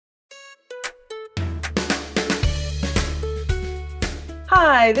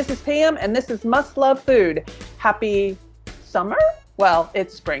Hi, this is Pam, and this is Must Love Food. Happy summer? Well,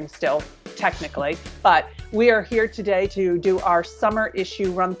 it's spring still, technically, but we are here today to do our summer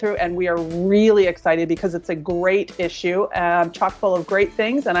issue run through, and we are really excited because it's a great issue, chock full of great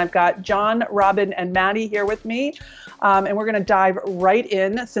things. And I've got John, Robin, and Maddie here with me, and we're going to dive right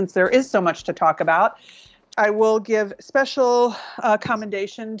in since there is so much to talk about. I will give special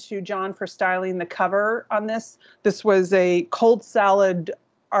commendation to John for styling the cover on this. This was a cold salad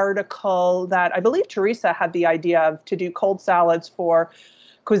article that I believe Teresa had the idea of, to do cold salads for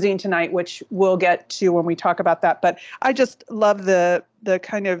Cuisine Tonight, which we'll get to when we talk about that. But I just love the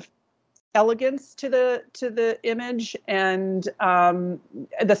kind of elegance to the image, and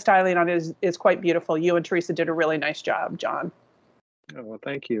the styling on it is quite beautiful. You and Teresa did a really nice job, John. Oh, well,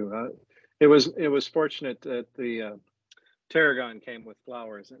 thank you. It was fortunate that the tarragon came with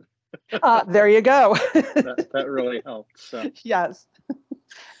flowers, and There you go. that really helped. So. Yes.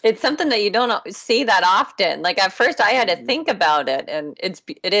 It's something that you don't see that often. Like at first I had to think about it, and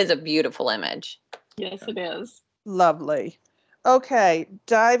it is a beautiful image. Yes, it is. Lovely. Okay,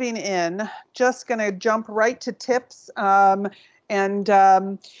 diving in, just going to jump right to tips.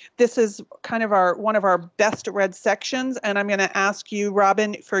 This is kind of one of our best read sections. And I'm going to ask you,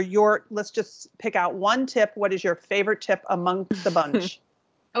 Robin, let's just pick out one tip. What is your favorite tip among the bunch?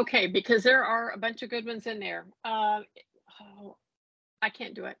 Okay, because there are a bunch of good ones in there. I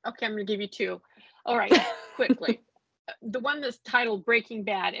can't do it. Okay, I'm going to give you two. All right, quickly. The one that's titled Breaking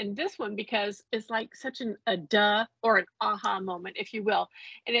Bad, and this one because it's like such a duh or an aha moment, if you will.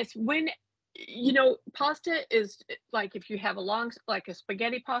 And it's when, pasta is like, if you have like a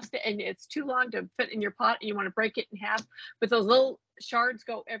spaghetti pasta and it's too long to fit in your pot and you want to break it in half, but those little shards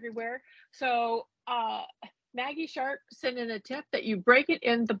go everywhere. So Maggie Sharp sent in a tip that you break it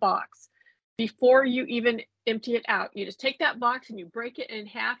in the box before you even empty it out. You just take that box and you break it in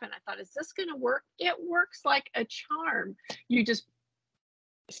half. And I thought, is this going to work? It works like a charm. You just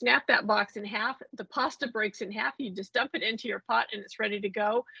snap that box in half, the pasta breaks in half, you just dump it into your pot and it's ready to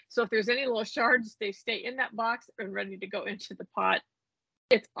go. So if there's any little shards, they stay in that box and ready to go into the pot.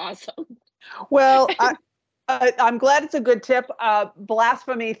 It's awesome. Well, I'm glad it's a good tip.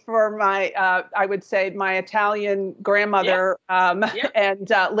 Blasphemy for my, I would say, my Italian grandmother, and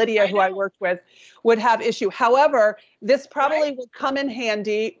Lydia, who I worked with, would have issue. However, this probably would come in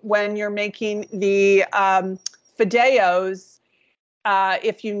handy when you're making the Fideos,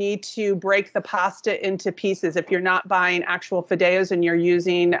 if you need to break the pasta into pieces. If you're not buying actual Fideos and you're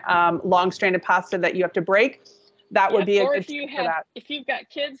using long-stranded pasta that you have to break, that would be a good tip for that. If you've got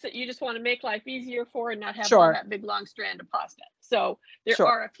kids that you just want to make life easier for and not have all that big long strand of pasta. So there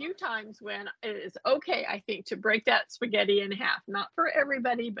are a few times when it is okay, I think, to break that spaghetti in half. Not for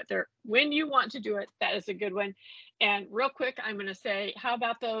everybody, but when you want to do it, that is a good one. And real quick, I'm going to say, how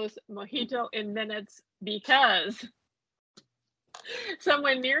about those mojito in minutes? Because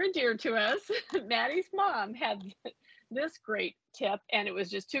someone near and dear to us, Maddie's mom, had this great tip, and it was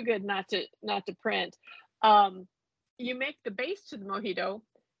just too good not to print. You make the base to the mojito,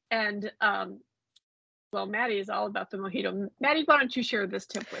 and Maddie is all about the mojito. Maddie, why don't you share this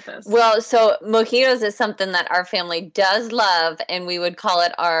tip with us? Well, so mojitos is something that our family does love, and we would call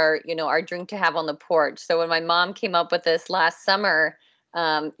it our drink to have on the porch. So when my mom came up with this last summer,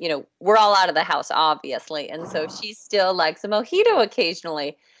 we're all out of the house, obviously, and so she still likes a mojito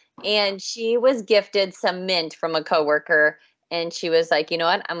occasionally. And she was gifted some mint from a coworker. And she was like, you know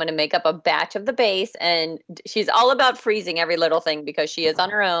what, I'm going to make up a batch of the base. And she's all about freezing every little thing because she is on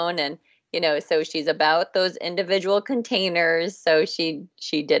her own. And, so she's about those individual containers. So she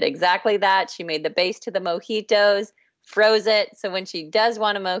did exactly that. She made the base to the mojitos, froze it. So when she does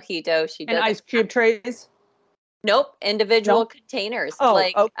want a mojito, she does. And ice cube trays? Nope. Individual containers. Oh,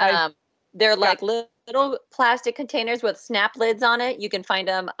 okay. They're like little plastic containers with snap lids on it. You can find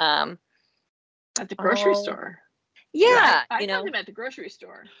them at the grocery store. Yeah, I found them at the grocery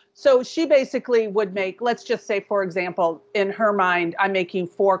store. So she basically would make, let's just say, for example, in her mind, I'm making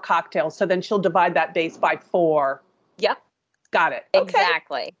 4 cocktails. So then she'll divide that base by 4. Yep. Got it.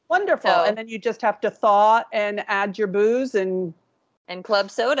 Exactly. Okay. Wonderful. So, and then you just have to thaw and add your booze and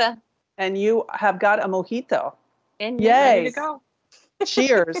club soda. And you have got a mojito. And ready to go.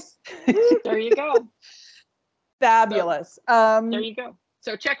 Cheers. There you go. Fabulous. There you go.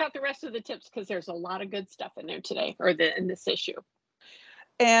 So check out the rest of the tips because there's a lot of good stuff in there today, or in this issue.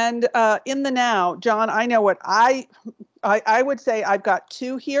 And in the now, John, I know what I would say. I've got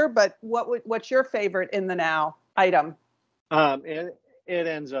 2 here, but what's your favorite in the now item? It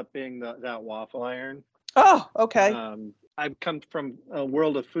ends up being that waffle iron. Oh, okay. I've come from a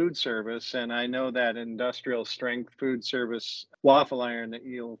world of food service, and I know that industrial strength food service waffle iron that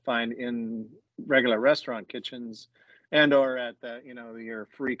you'll find in regular restaurant kitchens and or at the, your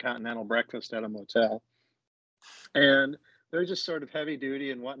free continental breakfast at a motel. And they're just sort of heavy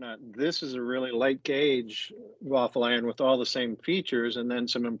duty and whatnot. This is a really light gauge waffle iron with all the same features and then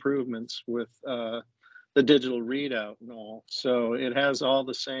some improvements with the digital readout and all. So it has all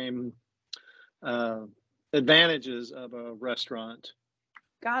the same uh, advantages of a restaurant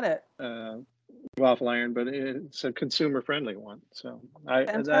Got it. waffle iron, but it's a consumer friendly one. So I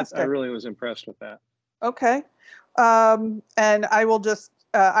Fantastic. really was impressed with that. Okay. And I will just,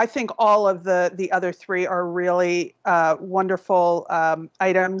 I think all of the other three are really wonderful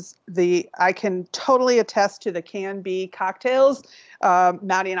items. I can totally attest to the Can-Be cocktails.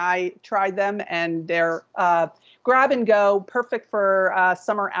 Maddie and I tried them, and they're grab and go, perfect for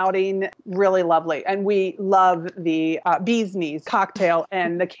summer outing, really lovely. And we love the Bee's Knees cocktail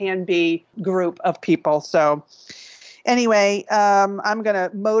and the Can-Be group of people. So anyway, I'm going to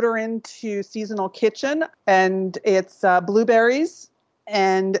motor into Seasonal Kitchen, and it's blueberries.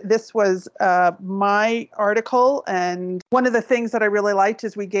 And this was my article. And one of the things that I really liked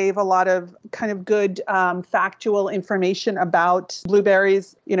is we gave a lot of kind of good factual information about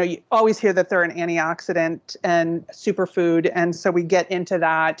blueberries. You always hear that they're an antioxidant and superfood. And so we get into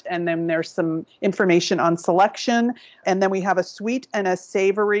that. And then there's some information on selection. And then we have a sweet and a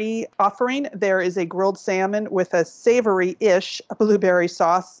savory offering. There is a grilled salmon with a savory-ish blueberry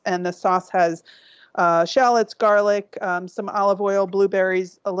sauce. And the sauce has shallots, garlic, some olive oil,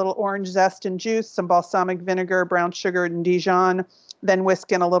 blueberries, a little orange zest and juice, some balsamic vinegar, brown sugar, and Dijon, then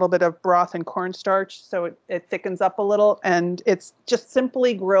whisk in a little bit of broth and cornstarch so it thickens up a little. And it's just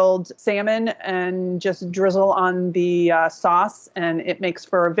simply grilled salmon and just drizzle on the sauce. And it makes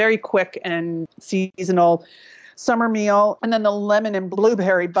for a very quick and seasonal summer meal. And then the lemon and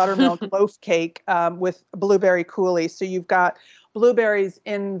blueberry buttermilk loaf cake with blueberry coulis. So you've got blueberries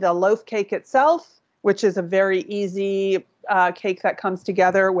in the loaf cake itself, which is a very easy cake that comes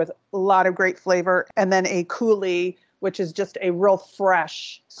together with a lot of great flavor. And then a coulis, which is just a real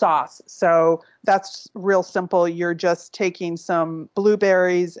fresh sauce. So that's real simple. You're just taking some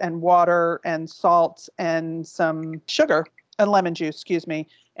blueberries and water and salt and some sugar and lemon juice,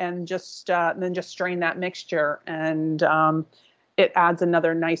 and just then just strain that mixture. And it adds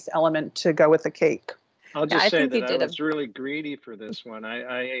another nice element to go with the cake. I'll just say that I was really greedy for this one.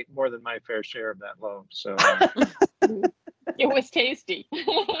 I ate more than my fair share of that loaf. So it was tasty.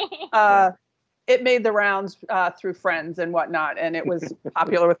 It made the rounds through friends and whatnot, and it was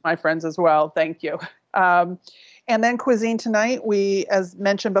popular with my friends as well. Thank you. And then cuisine tonight, as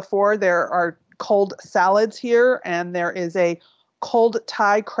mentioned before, there are cold salads here, and there is a cold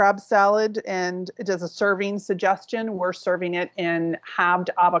Thai crab salad, and it is a serving suggestion. We're serving it in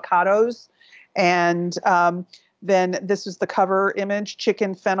halved avocados. And then this is the cover image,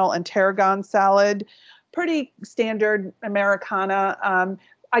 chicken, fennel, and tarragon salad. Pretty standard Americana.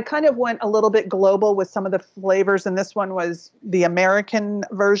 I kind of went a little bit global with some of the flavors, and this one was the American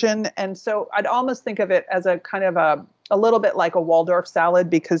version. And so I'd almost think of it as a kind of a little bit like a Waldorf salad,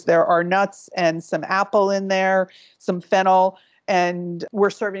 because there are nuts and some apple in there, some fennel, and we're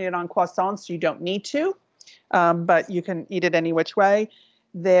serving it on croissants, so you don't need to, but you can eat it any which way.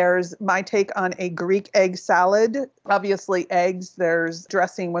 There's my take on a Greek egg salad. Obviously eggs. There's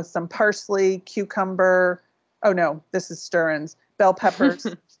dressing with some parsley, cucumber. Oh no, this is stirrins. Bell peppers,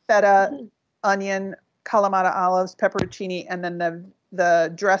 feta, onion, Kalamata olives, pepperoncini, and then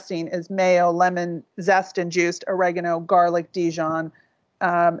the dressing is mayo, lemon, zest and juiced, oregano, garlic, Dijon.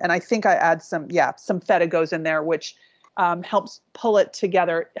 And I think I add some feta goes in there, which helps pull it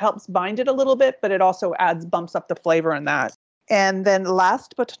together, helps bind it a little bit, but it also bumps up the flavor in that. And then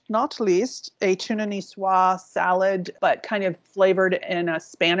last but not least, a tuna niçoise salad, but kind of flavored in a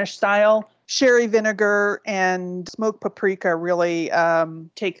Spanish style. Sherry vinegar and smoked paprika really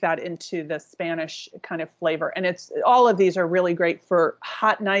take that into the Spanish kind of flavor. And all of these are really great for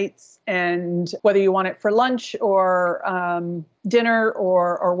hot nights, and whether you want it for lunch or dinner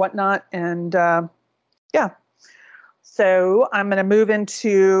or whatnot. And So I'm going to move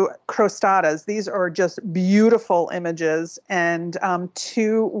into crostadas. These are just beautiful images, and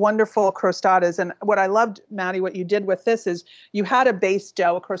two wonderful crostadas. And what I loved, Maddie, what you did with this is you had a base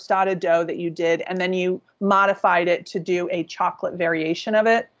dough, a crostata dough that you did, and then you modified it to do a chocolate variation of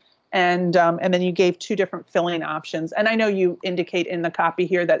it. And then you gave two different filling options. And I know you indicate in the copy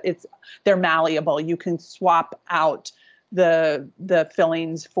here that they're malleable. You can swap out the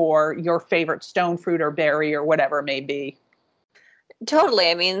fillings for your favorite stone fruit or berry or whatever it may be.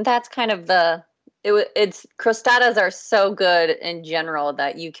 Totally. I mean, that's kind of the It's crostadas are so good in general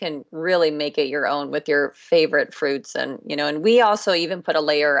that you can really make it your own with your favorite fruits, and we also even put a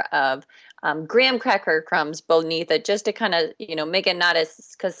layer of graham cracker crumbs beneath it just to kind of make it not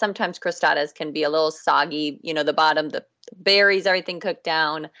as, because sometimes crostadas can be a little soggy, the bottom, the berries, everything cooked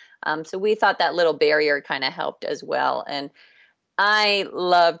down. So we thought that little barrier kind of helped as well. And I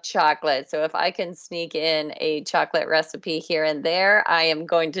love chocolate. So if I can sneak in a chocolate recipe here and there, I am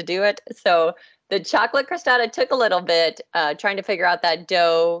going to do it. So the chocolate crostata took a little bit trying to figure out that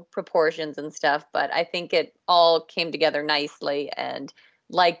dough proportions and stuff, but I think it all came together nicely. And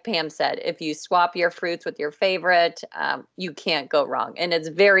like Pam said, if you swap your fruits with your favorite, you can't go wrong. And it's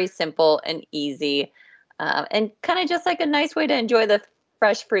very simple and easy, and kind of just like a nice way to enjoy the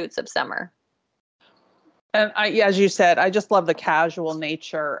fresh fruits of summer. And as you said, I just love the casual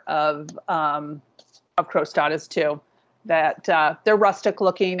nature of crostatas too. That they're rustic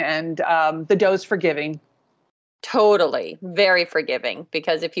looking, and the dough's forgiving. Totally. Very forgiving,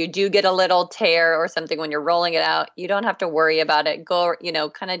 because if you do get a little tear or something when you're rolling it out, you don't have to worry about it. Go,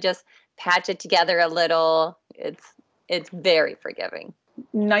 kind of just patch it together a little. It's very forgiving.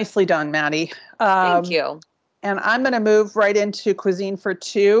 Nicely done, Maddie. Thank you. And I'm going to move right into cuisine for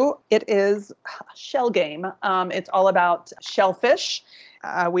two. It is shell game. It's all about shellfish.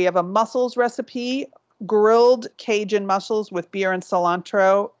 We have a mussels recipe, grilled Cajun mussels with beer and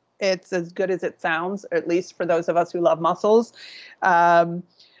cilantro. It's as good as it sounds, at least for those of us who love mussels.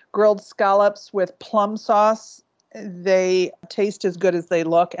 Grilled scallops with plum sauce. They taste as good as they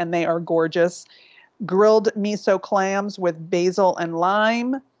look, and they are gorgeous. Grilled miso clams with basil and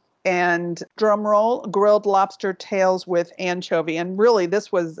lime. And drum roll, grilled lobster tails with anchovy. And really,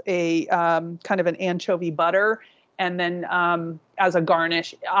 this was a kind of an anchovy butter. And then as a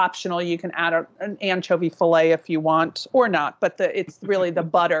garnish, optional, you can add an anchovy fillet if you want, or not. But it's really the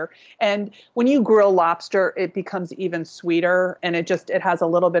butter. And when you grill lobster, it becomes even sweeter. And it has a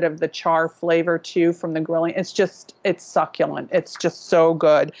little bit of the char flavor too from the grilling. It's succulent. It's just so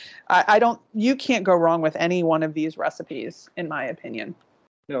good. You can't go wrong with any one of these recipes, in my opinion.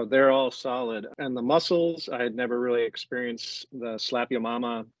 No, they're all solid. And the mussels, I had never really experienced the Slap Yo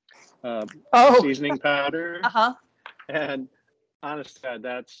Mama seasoning powder. Uh-huh. And honest to God,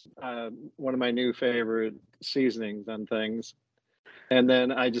 that's one of my new favorite seasonings on things. And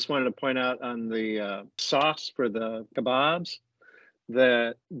then I just wanted to point out on the sauce for the kebabs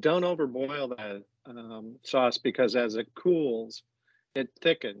that don't overboil that sauce, because as it cools, it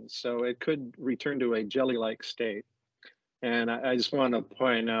thickens. So it could return to a jelly-like state. And I just want to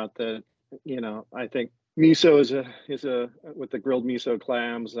point out that, I think miso is a with the grilled miso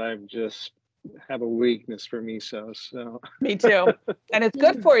clams. I just have a weakness for miso. So me too, and it's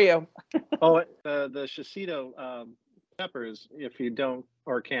good for you. Oh, the shishito peppers, if you don't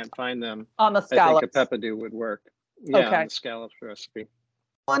or can't find them on the scallops, I think a peppadew would work. Yeah, okay. On the scallops recipe.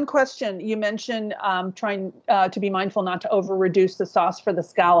 One question, you mentioned trying to be mindful not to over reduce the sauce for the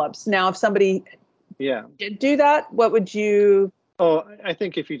scallops. Now, if somebody did do that, what would you? Oh, I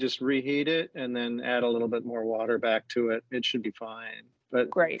think if you just reheat it and then add a little bit more water back to it, it should be fine. But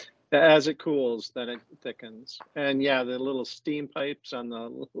great. As it cools, then it thickens. And yeah, the little steam pipes on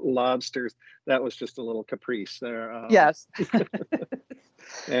the lobsters, that was just a little caprice there. Yes.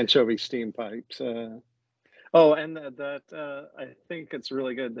 Anchovy steam pipes. And that I think it's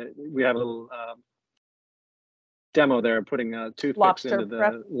really good that we have a little demo there, putting toothpicks into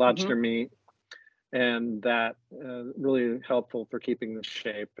the lobster meat. And that really helpful for keeping the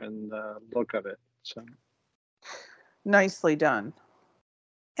shape and the look of it. So nicely done.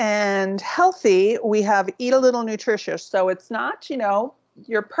 And healthy, we have eat a little nutritious. So it's not,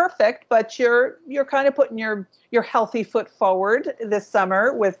 you're perfect, but you're kind of putting your healthy foot forward this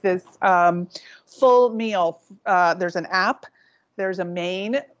summer with this full meal. There's an app, there's a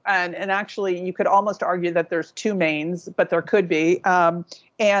main, and actually you could almost argue that there's two mains, but there could be,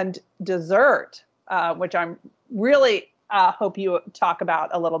 and dessert. Which I'm really hope you talk about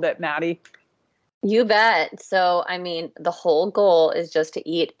a little bit, Maddie. You bet. So, the whole goal is just to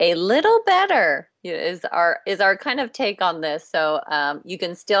eat a little better is our kind of take on this. So, you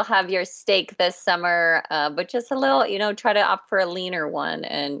can still have your steak this summer, but just a little, try to opt for a leaner one.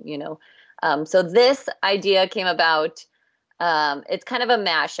 And, so this idea came about, it's kind of a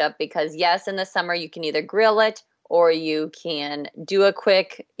mashup because yes, in the summer you can either grill it or you can do a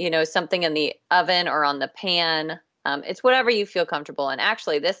quick, something in the oven or on the pan. It's whatever you feel comfortable. And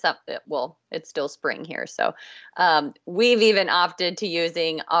actually it's still spring here. So we've even opted to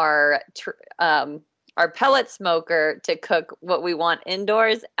using our pellet smoker to cook what we want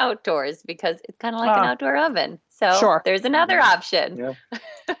indoors, outdoors, because it's kind of like an outdoor oven. So Sure. there's another option. Yeah.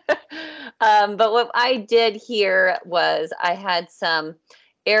 But what I did here was I had some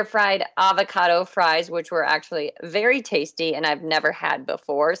air fried avocado fries, which were actually very tasty and I've never had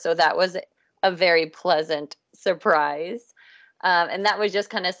before. So that was a very pleasant surprise. And that was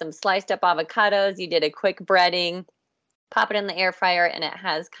just kind of some sliced up avocados. You did a quick breading, pop it in the air fryer, and it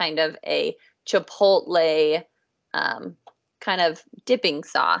has kind of a chipotle kind of dipping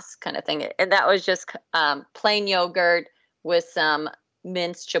sauce kind of thing. And that was just plain yogurt with some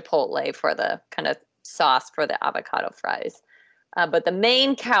minced chipotle for the kind of sauce for the avocado fries. But the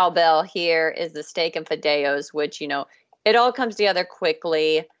main cowbell here is the steak and fideos, which, you know, it all comes together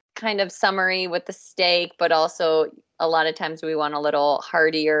quickly, kind of summery with the steak, but also a lot of times we want a little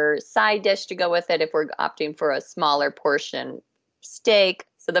heartier side dish to go with it if we're opting for a smaller portion steak.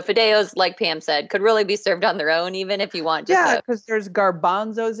 So the fideos, like Pam said, could really be served on their own, even if you want just because there's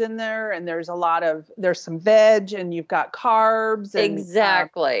garbanzos in there, and there's some veg, and you've got carbs. And,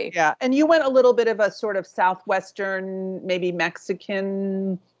 exactly. Yeah, and you went a little bit of a sort of Southwestern, maybe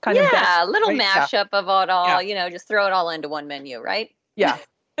Mexican kind of. Yeah, a little right? mashup of it all. Yeah. You know, just throw it all into one menu, right? Yeah.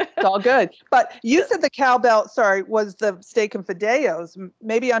 It's all good. But you said the cowbell, was the steak and fideos.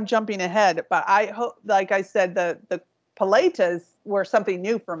 Maybe I'm jumping ahead, but I hope, like I said, the paletas were something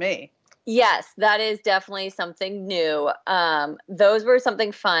new for me. Yes, that is definitely something new. Those were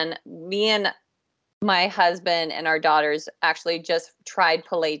something fun. Me and my husband and our daughters actually just tried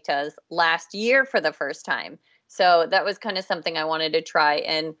paletas last year for the first time. So that was kind of something I wanted to try.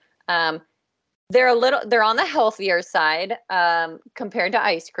 And they're on the healthier side compared to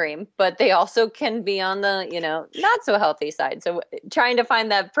ice cream, but they also can be on the, not so healthy side. So trying to find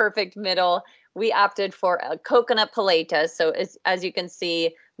that perfect middle, we opted for a coconut paleta. So as you can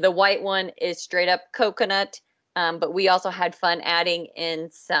see, the white one is straight up coconut, but we also had fun adding in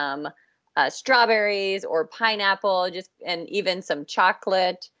some strawberries or pineapple, and even some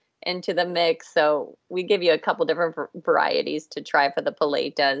chocolate into the mix. So we give you a couple different varieties to try for the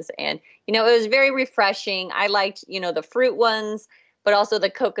paletas. And, it was very refreshing. I liked, the fruit ones, but also the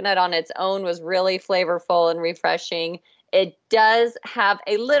coconut on its own was really flavorful and refreshing. It does have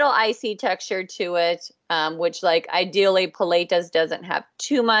a little icy texture to it, which ideally paletas doesn't have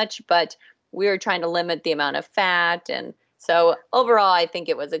too much, but we were trying to limit the amount of fat. And so overall, I think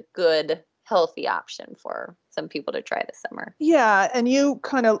it was a good, healthy option for some people to try this summer. Yeah, and you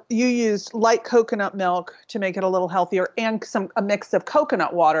used light coconut milk to make it a little healthier, and a mix of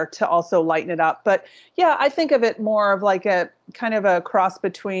coconut water to also lighten it up. But yeah, I think of it more of like a kind of a cross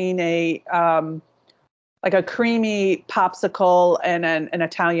between a creamy popsicle and an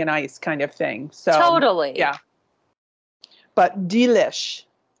Italian ice kind of thing. So totally. Yeah. But delish.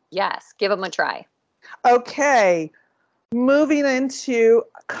 Yes, give them a try. Okay. Moving into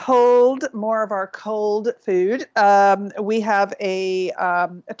more of our cold food. We have a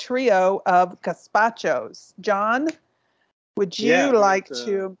trio of gazpachos. John, would you like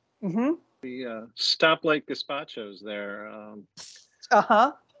to? The stoplight gazpachos there.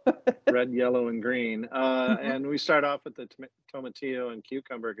 Red, yellow, and green. And we start off with the tomatillo and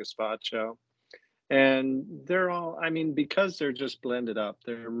cucumber gazpacho. And they're all, because they're just blended up,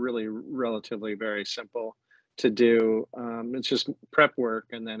 they're really relatively very simple to do. It's just prep work,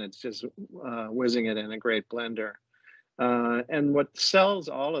 and then it's just whizzing it in a great blender. And what sells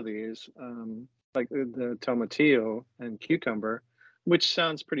all of these, like the tomatillo and cucumber, which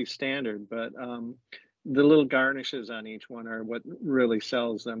sounds pretty standard, but the little garnishes on each one are what really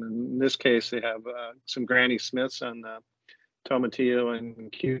sells them. In this case, they have some Granny Smiths on the tomatillo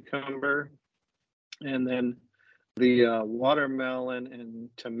and cucumber. And then the watermelon and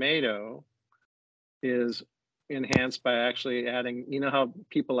tomato is enhanced by actually adding, how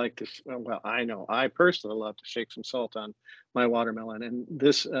people like to, I personally love to shake some salt on my watermelon. And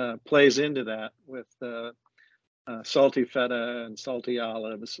this plays into that with salty feta and salty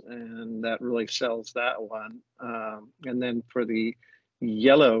olives, and that really sells that one. And then for the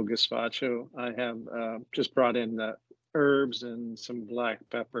yellow gazpacho, I have just brought in the herbs and some black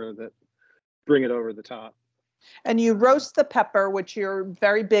pepper that bring it over the top. And you roast the pepper, which you're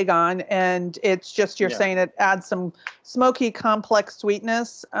very big on, and it's just, you're saying it adds some smoky, complex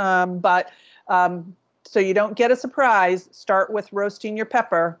sweetness. So you don't get a surprise, start with roasting your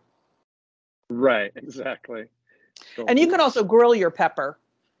pepper. Right, exactly. And you can also grill your pepper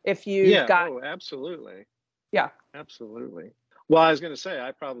if you've got. Oh, absolutely. Yeah. Absolutely. Well, I was going to say,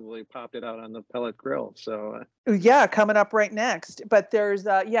 I probably popped it out on the pellet grill. So, Yeah, coming up right next. But there's,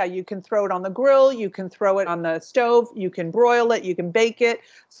 yeah, you can throw it on the grill, you can throw it on the stove, you can broil it, you can bake it.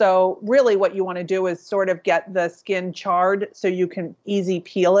 So really what you want to do is sort of get the skin charred so you can easy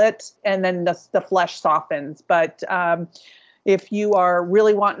peel it, and then the flesh softens. But if you are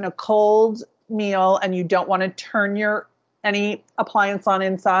really wanting a cold meal and you don't want to turn any appliance on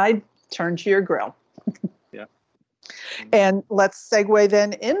inside, turn to your grill. yeah. And let's segue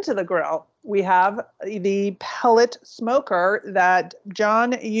then into the grill. We have the pellet smoker that,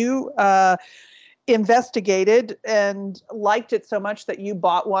 John, you investigated and liked it so much that you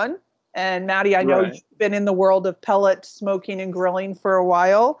bought one. And Maddie, I know Right. you've been in the world of pellet smoking and grilling for a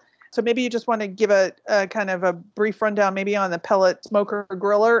while. So maybe you just want to give a kind of a brief rundown maybe on the pellet smoker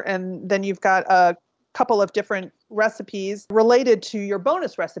griller, and then you've got a couple of different recipes related to your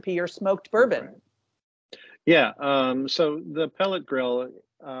bonus recipe, your smoked bourbon. Right. Yeah. So the pellet grill,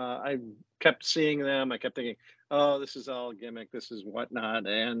 I kept seeing them. I kept thinking, oh, this is all gimmick. This is whatnot.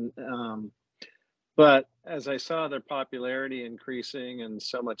 And but as I saw their popularity increasing and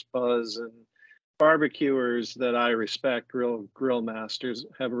so much buzz, and barbecuers that I respect, real grill masters,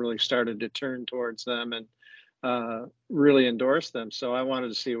 have really started to turn towards them and really endorse them. So I wanted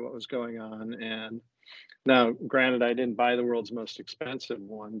to see what was going on. And now, granted, I didn't buy the world's most expensive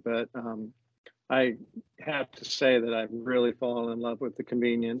one, but I have to say that I've really fallen in love with the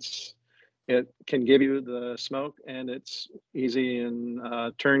convenience. It can give you the smoke, and it's easy and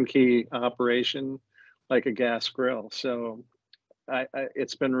turnkey operation like a gas grill. So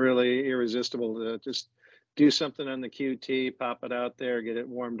it's been really irresistible to just do something on the QT, pop it out there, get it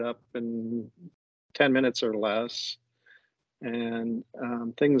warmed up in 10 minutes or less, and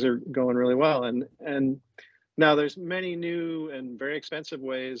things are going really well. And now there's many new and very expensive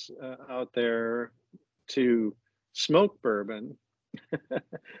ways out there to smoke bourbon,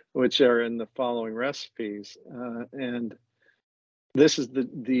 which are in the following recipes. And this is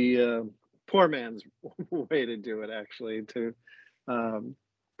the poor man's way to do it, actually, to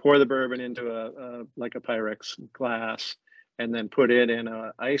pour the bourbon into like a Pyrex glass, and then put it in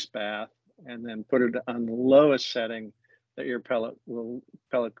an ice bath, and then put it on the lowest setting that your pellet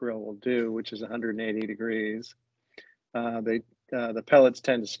grill will do, which is 180 degrees. The pellets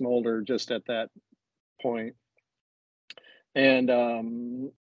tend to smolder just at that point, and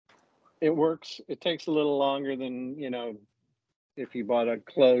it works. It takes a little longer than, if you bought a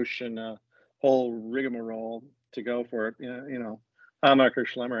cloche and a whole rigmarole to go for it. Hammacher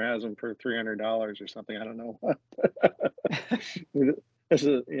Schlemmer has them for $300 or something. I don't know. This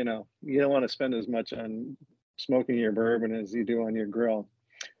is, you don't want to spend as much on smoking your bourbon as you do on your grill.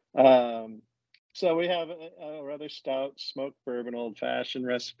 So we have a rather stout smoked bourbon old fashioned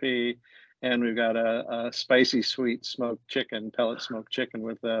recipe, and we've got a spicy sweet smoked chicken, pellet smoked chicken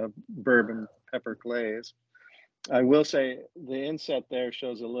with a bourbon pepper glaze. I will say the inset there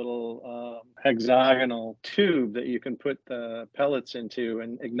shows a little hexagonal tube that you can put the pellets into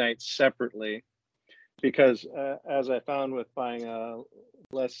and ignite separately, because as I found with buying a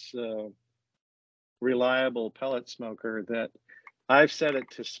less reliable pellet smoker, that I've set it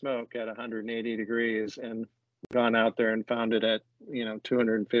to smoke at 180 degrees and gone out there and found it at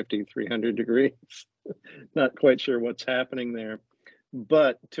 250, 300 degrees. Not quite sure what's happening there.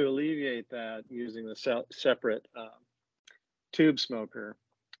 But to alleviate that, using the separate tube smoker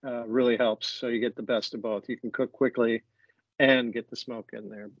really helps. So you get the best of both. You can cook quickly and get the smoke in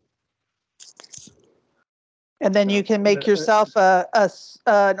there. And then you can make yourself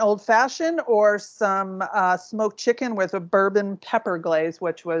an old fashioned or some smoked chicken with a bourbon pepper glaze,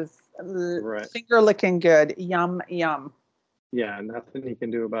 which was finger licking good. Yum, yum. Yeah, nothing you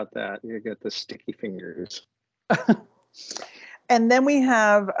can do about that. You get the sticky fingers. And then we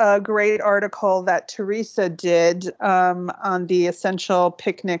have a great article that Teresa did on the Essential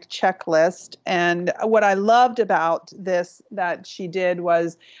Picnic Checklist. And what I loved about this that she did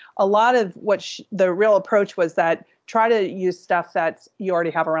was a lot of the real approach was that try to use stuff that you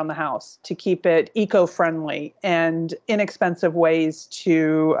already have around the house to keep it eco-friendly and inexpensive ways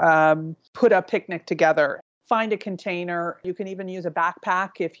to put a picnic together. Find a container. You can even use a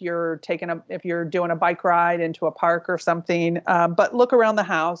backpack if you're doing a bike ride into a park or something. But look around the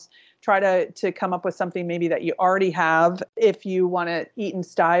house. Try to come up with something maybe that you already have. If you want to eat in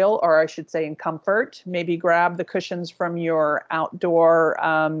style, or I should say in comfort, maybe grab the cushions from your outdoor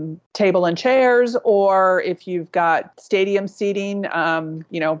table and chairs. Or if you've got stadium seating,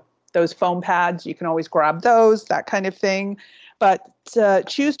 those foam pads, you can always grab those, that kind of thing. But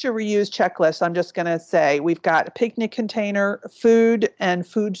choose to reuse checklist. I'm just going to say we've got a picnic container, food and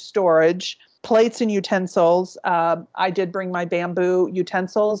food storage, Plates and utensils. I did bring my bamboo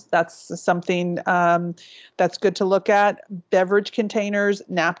utensils. That's something that's good to look at. Beverage containers,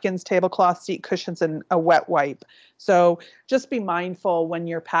 napkins, tablecloths, seat cushions, and a wet wipe. So just be mindful when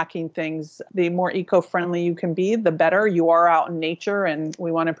you're packing things. The more eco-friendly you can be, the better. You are out in nature, and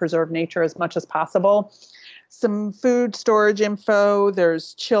we want to preserve nature as much as possible. Some food storage info.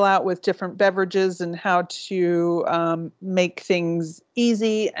 There's chill out with different beverages and how to make things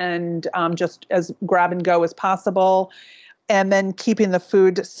easy and just as grab and go as possible. And then keeping the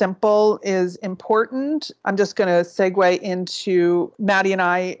food simple is important. I'm just going to segue into Maddie and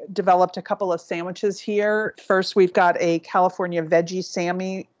I developed a couple of sandwiches here. First, we've got a California veggie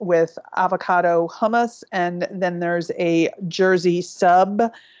Sammy with avocado hummus, and then there's a Jersey sub.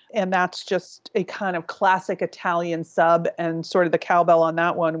 And that's just a kind of classic Italian sub. And sort of the cowbell on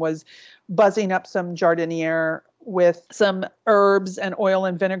that one was buzzing up some jardiniere with some herbs and oil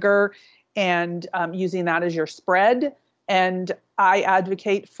and vinegar and using that as your spread. And I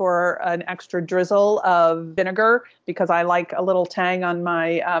advocate for an extra drizzle of vinegar because I like a little tang on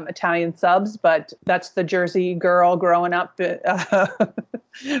my Italian subs, but that's the Jersey girl growing up.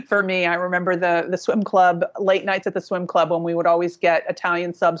 For me, I remember the swim club, late nights at the swim club when we would always get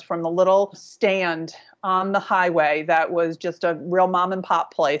Italian subs from the little stand on the highway. That was just a real mom and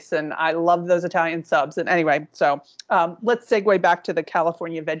pop place. And I love those Italian subs. And anyway, so let's segue back to the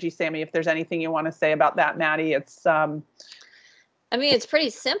California veggie Sammy. If there's anything you want to say about that, Maddie, it's... I mean, it's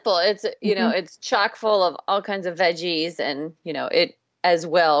pretty simple. It's, you know, it's chock full of all kinds of veggies and, you know, it as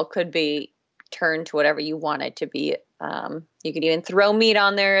well could be turned to whatever you want it to be. You could even throw meat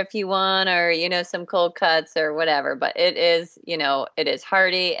on there if you want, or, you know, some cold cuts or whatever, but it is, you know, it is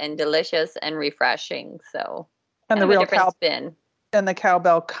hearty and delicious and refreshing. So, and the real spin. And the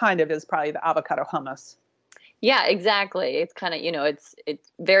cowbell kind of is probably the avocado hummus. Yeah, exactly. It's kind of, you know, it's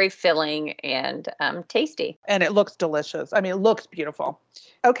very filling and tasty. And it looks delicious. I mean, it looks beautiful.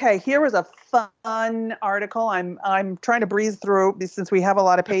 Okay, here was a fun article. I'm trying to breeze through since we have a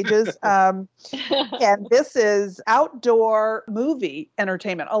lot of pages. And this is outdoor movie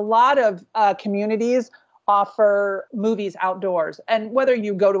entertainment. A lot of communities offer movies outdoors. And whether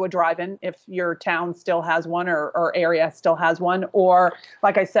you go to a drive-in, if your town still has one or area still has one, or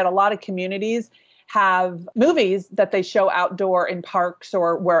like I said, a lot of communities have movies that they show outdoor in parks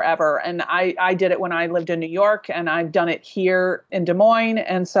or wherever. And I did it when I lived in New York, and I've done it here in Des Moines.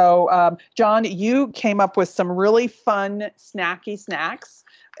 And so, John, you came up with some really fun, snacky snacks,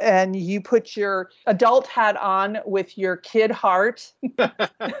 and you put your adult hat on with your kid heart.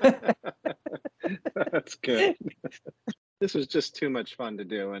 That's good. This was just too much fun to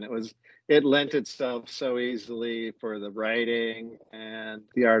do, and it lent itself so easily for the writing and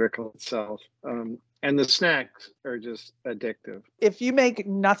the article itself. And the snacks are just addictive. If you make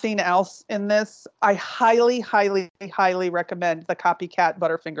nothing else in this, I highly, highly, highly recommend the Copycat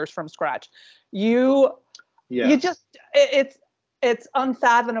Butterfingers from scratch. You just, it's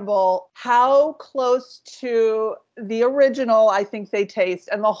unfathomable how close to the original I think they taste.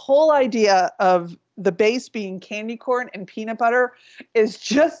 And the whole idea of the base being candy corn and peanut butter is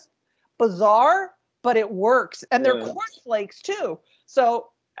just bizarre, but it works. And they're cornflakes too. So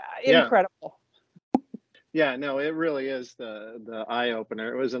incredible. Yeah, no, it really is the eye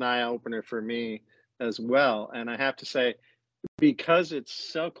opener. It was an eye opener for me as well. And I have to say, because it's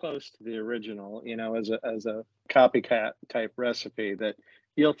so close to the original, you know, as a copycat type recipe, that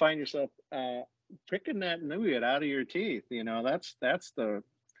you'll find yourself picking that nougat out of your teeth. You know, that's the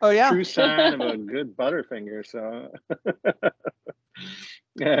true sign of a good Butterfinger. So,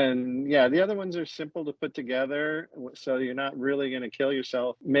 and yeah, the other ones are simple to put together, so you're not really going to kill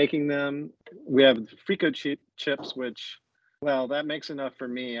yourself making them. We have Frico chips, which, well, that makes enough for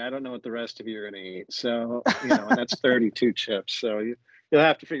me. I don't know what the rest of you are going to eat. So, you know, and that's 32 chips. So you'll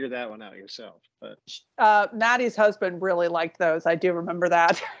have to figure that one out yourself. But Maddie's husband really liked those. I do remember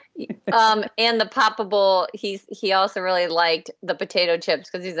that. And the poppable, he also really liked the potato chips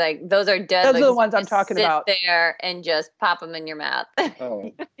because he's like, those are deadly. Those are the ones I'm talking about. Sit there and just pop them in your mouth.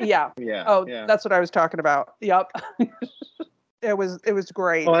 Oh, yeah. Yeah. That's what I was talking about. Yep. It was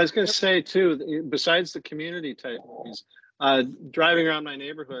great. Well, I was going to say too, besides the community type movies, driving around my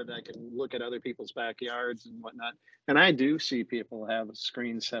neighborhood, I can look at other people's backyards and whatnot. And I do see people have a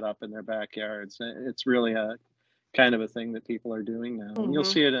screen set up in their backyards. It's really a kind of a thing that people are doing now. And you'll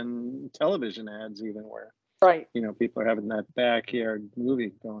see it in television ads even where, you know, people are having that backyard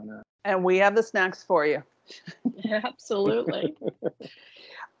movie going on. And we have the snacks for you. Absolutely.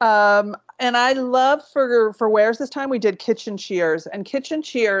 And I love for Wares this time, we did kitchen cheers. And kitchen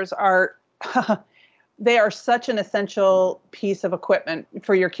cheers are... they are such an essential piece of equipment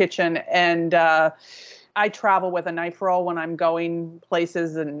for your kitchen. And I travel with a knife roll when I'm going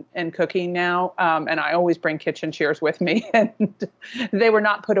places and cooking now. And I always bring kitchen shears with me, and they were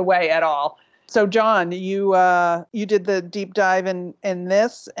not put away at all. So John, you did the deep dive in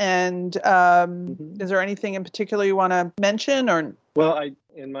this, and is there anything in particular you want to mention? Or well,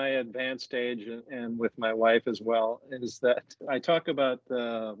 in my advanced stage and with my wife as well, is that I talk about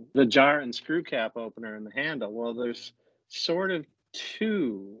the jar and screw cap opener and the handle. Well, there's sort of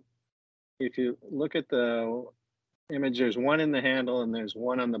two. If you look at the image, there's one in the handle and there's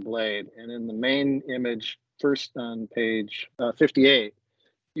one on the blade. And in the main image, first on page 58,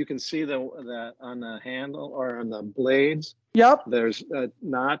 you can see that on the handle or on the blades. Yep. There's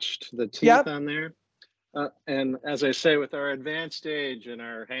notched the teeth Yep. on there. And as I say, with our advanced age and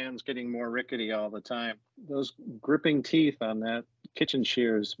our hands getting more rickety all the time, those gripping teeth on that kitchen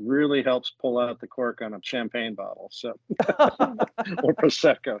shears really helps pull out the cork on a champagne bottle, so or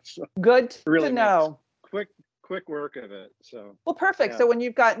prosecco. So Good really to know. Quick work of it. So well, perfect. Yeah. So when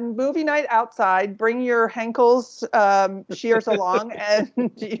you've got movie night outside, bring your Henkel's shears along, and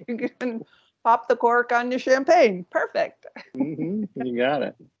you can pop the cork on your champagne. Perfect. You got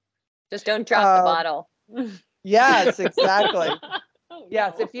it. Just don't drop the bottle. Yes, exactly. Oh,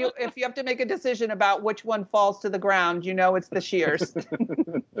 Yes, no. if you have to make a decision about which one falls to the ground, you know it's the shears.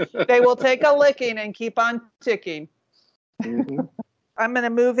 They will take a licking and keep on ticking. I'm going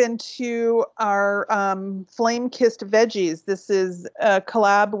to move into our flame-kissed veggies. This is a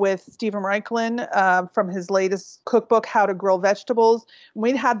collab with Stephen Reichlin from his latest cookbook, How to Grill Vegetables.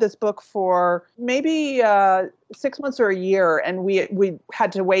 We'd had this book for maybe 6 months or a year, and we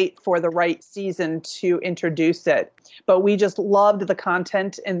had to wait for the right season to introduce it. But we just loved the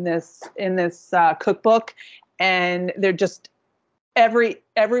content in this cookbook, and they're just every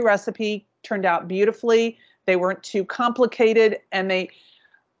recipe turned out beautifully. They weren't too complicated, and it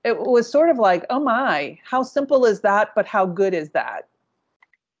was sort of like, oh my, how simple is that, but how good is that?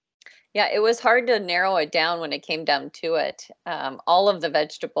 Yeah, it was hard to narrow it down when it came down to it. All of the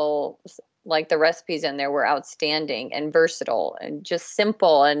vegetables, like the recipes in there, were outstanding and versatile and just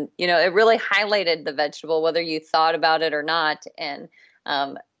simple. And, it really highlighted the vegetable, whether you thought about it or not. And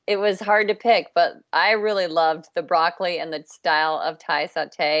it was hard to pick, but I really loved the broccoli and the style of Thai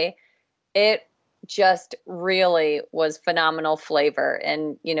sauté. It just really was phenomenal flavor,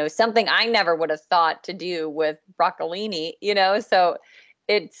 and something I never would have thought to do with broccolini, so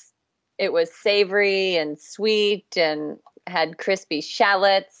it was savory and sweet and had crispy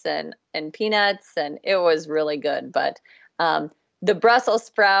shallots and peanuts, and it was really good. But the Brussels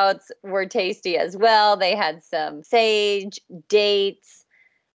sprouts were tasty as well. They had some sage, dates,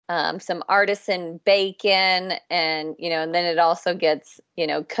 some artisan bacon, and and then it also gets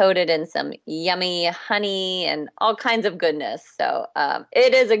coated in some yummy honey and all kinds of goodness. So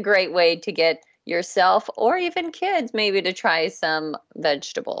it is a great way to get yourself or even kids maybe to try some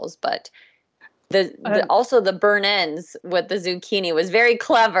vegetables. But also the burn ends with the zucchini was very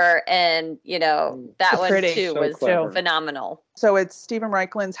clever, and that one pretty. too So was clever. phenomenal. So it's Stephen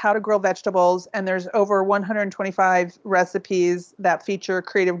Reichlin's How to Grill Vegetables, and there's over 125 recipes that feature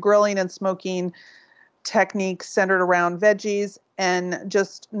creative grilling and smoking techniques centered around veggies. And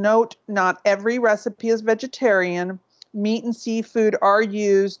just note, not every recipe is vegetarian. Meat and seafood are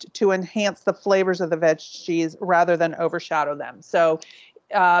used to enhance the flavors of the veggies rather than overshadow them. So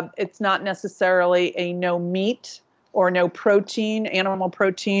it's not necessarily a no meat or no protein, animal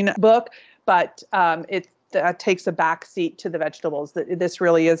protein book, but it takes a back seat to the vegetables. This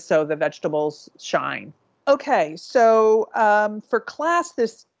really is so the vegetables shine. Okay, so for class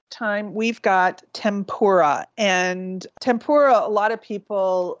this time, we've got tempura. And tempura, a lot of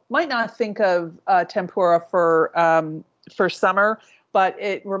people might not think of tempura for summer, but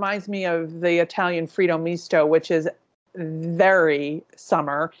it reminds me of the Italian fritto misto, which is very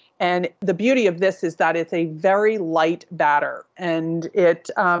summer. And the beauty of this is that it's a very light batter, and it's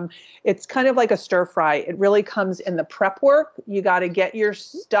kind of like a stir fry. It really comes in the prep work. You got to get your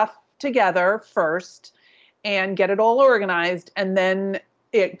stuff together first and get it all organized, and then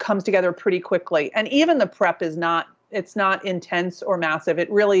it comes together pretty quickly. And even the prep it's not intense or massive. It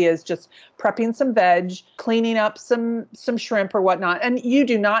really is just prepping some veg, cleaning up some shrimp or whatnot. And you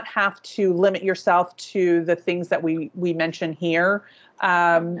do not have to limit yourself to the things that we mention here.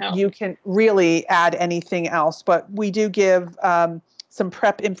 No. You can really add anything else, but we do give some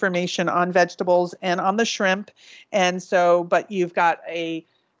prep information on vegetables and on the shrimp. And so, but you've got a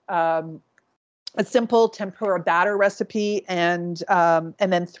simple tempura batter recipe, and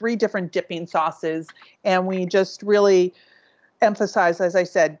then 3 different dipping sauces. And we just really emphasize, as I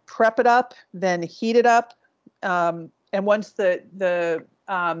said, prep it up, then heat it up. And once the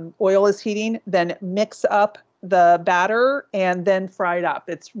oil is heating, then mix up the batter and then fry it up.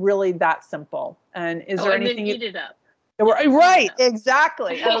 It's really that simple. And is there anything then eat it up? Right,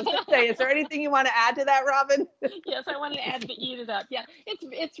 exactly. I was going to say, is there anything you want to add to that, Robin? Yes, I wanted to add the eat it up. Yeah,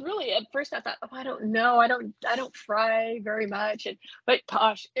 it's really, at first I thought, oh, I don't know, I don't fry very much, but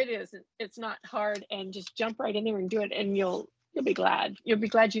gosh, it isn't. It's not hard, and just jump right in there and do it, and you'll be glad. You'll be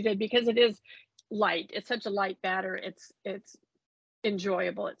glad you did, because it is light. It's such a light batter. It's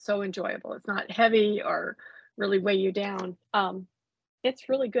enjoyable. It's so enjoyable. It's not heavy or really weigh you down. It's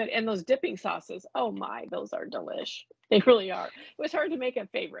really good. And those dipping sauces, oh my, those are delish. They really are. It was hard to make a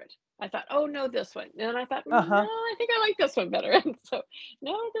favorite. I thought, oh no, this one. And then I thought, no, I think I like this one better. And so,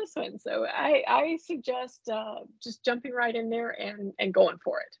 no, this one. So I suggest just jumping right in there and going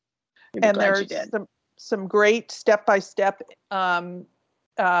for it. And there's some great step-by-step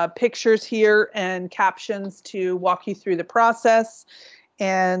pictures here and captions to walk you through the process.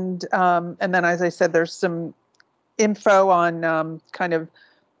 And then, as I said, there's some info on kind of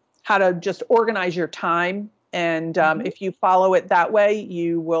how to just organize your time. And if you follow it that way,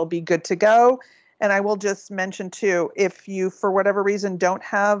 you will be good to go. And I will just mention too, if you, for whatever reason, don't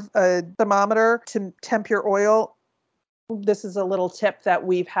have a thermometer to temp your oil, this is a little tip that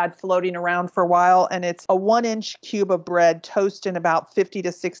we've had floating around for a while. And it's a 1-inch cube of bread, toast in about 50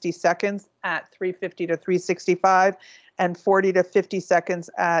 to 60 seconds at 350 to 365 and 40 to 50 seconds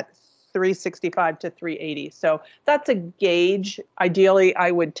at 365 to 380. So that's a gauge. Ideally,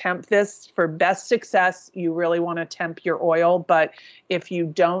 I would temp this for best success. You really want to temp your oil, but if you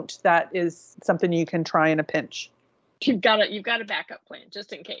don't, that is something you can try in a pinch. You've got a backup plan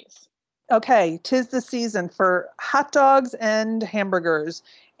just in case. Okay, 'tis the season for hot dogs and hamburgers.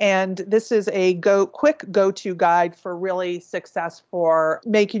 And this is a quick go-to guide for really success for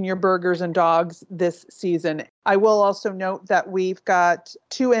making your burgers and dogs this season. I will also note that we've got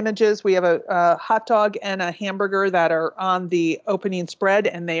 2 images. We have a hot dog and a hamburger that are on the opening spread,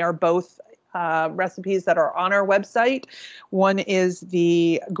 and they are both recipes that are on our website. One is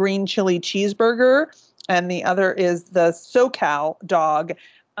the green chili cheeseburger, and the other is the SoCal dog.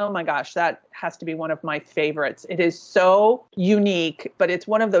 Oh my gosh, that has to be one of my favorites. It is so unique, but it's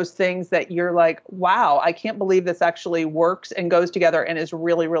one of those things that you're like, wow, I can't believe this actually works and goes together and is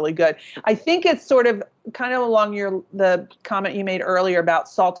really, really good. I think it's sort of kind of along the comment you made earlier about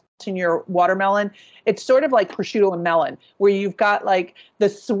salting your watermelon. It's sort of like prosciutto and melon, where you've got like the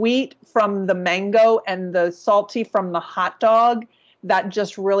sweet from the mango and the salty from the hot dog that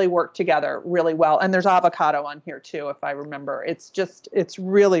just really work together really well. And there's avocado on here too, if I remember. It's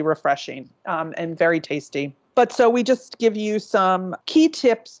really refreshing and very tasty. But so we just give you some key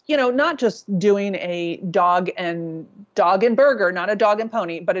tips, not just doing a dog and burger, not a dog and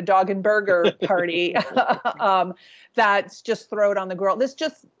pony, but a dog and burger party that's just throw it on the grill. This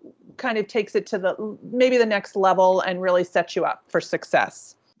just kind of takes it to maybe the next level and really sets you up for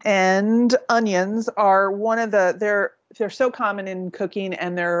success. And onions are they're so common in cooking,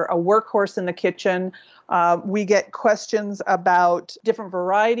 and they're a workhorse in the kitchen. We get questions about different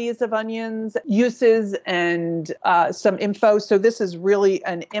varieties of onions, uses, and some info. So this is really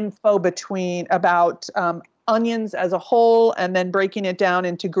an info about onions as a whole, and then breaking it down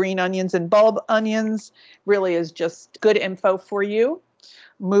into green onions and bulb onions really is just good info for you.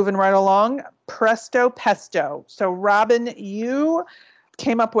 Moving right along, presto pesto. So Robin, you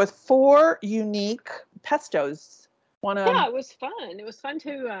came up with 4 unique pestos. Yeah, it was fun. It was fun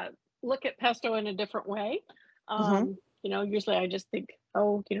to look at pesto in a different way. Usually I just think,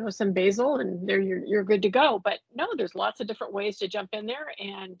 some basil and there you're good to go. But no, there's lots of different ways to jump in there.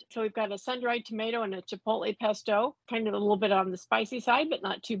 And so we've got a sun-dried tomato and a chipotle pesto, kind of a little bit on the spicy side, but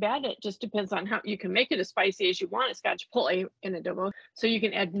not too bad. It just depends on how you can make it as spicy as you want. It's got chipotle in it, so you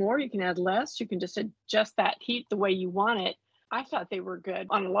can add more, you can add less, you can just adjust that heat the way you want it. I thought they were good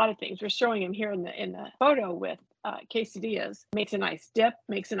on a lot of things. We're showing them here in the photo with quesadillas. Makes a nice dip,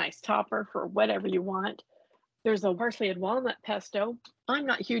 makes a nice topper for whatever you want. There's a parsley and walnut pesto. I'm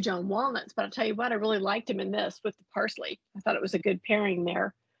not huge on walnuts, but I'll tell you what, I really liked them in this with the parsley. I thought it was a good pairing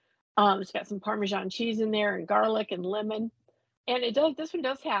there. It's got some Parmesan cheese in there and garlic and lemon. And this one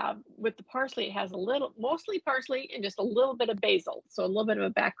does have, with the parsley, it has mostly parsley and just a little bit of basil. So a little bit of a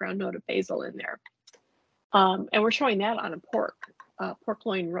background note of basil in there. And we're showing that on a pork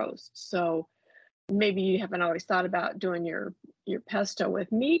loin roast. So maybe you haven't always thought about doing your pesto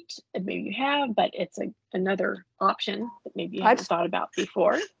with meat, and maybe you have, but it's another option that maybe you haven't thought about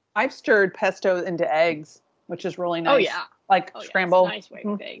before. I've stirred pesto into eggs, which is really nice. Oh yeah, scrambled. Nice way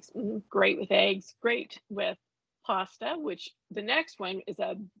with eggs. Mm-hmm. Great with eggs. Great with pasta, which the next one is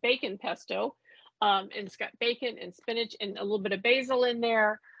a bacon pesto. And it's got bacon and spinach and a little bit of basil in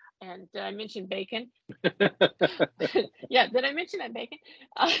there. And did I mention bacon? Yeah, did I mention that bacon?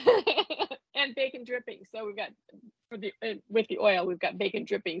 And bacon drippings. So we've got with the oil, we've got bacon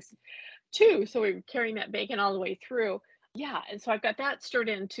drippings too. So we're carrying that bacon all the way through. Yeah, and so I've got that stirred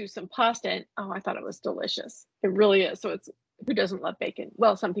into some pasta, and I thought it was delicious. It really is. So it's, who doesn't love bacon?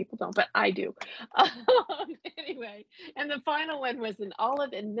 Well, some people don't, but I do. Anyway, and the final one was an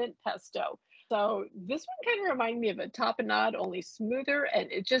olive and mint pesto. So this one kind of reminded me of a tapenade, only smoother, and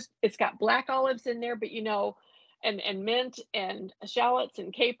it's got black olives in there, but and mint and shallots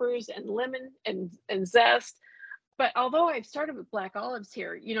and capers and lemon and zest. But although I've started with black olives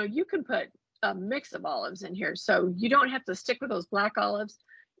here, you can put a mix of olives in here. So you don't have to stick with those black olives.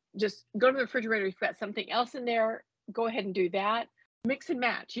 Just go to the refrigerator. If you've got something else in there, go ahead and do that. Mix and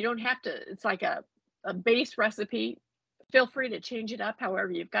match. You don't have to, it's like a base recipe. Feel free to change it up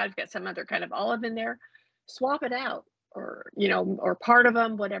however you've got some other kind of olive in there. Swap it out or part of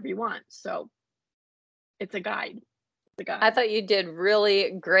them, whatever you want. So it's a guide. I thought you did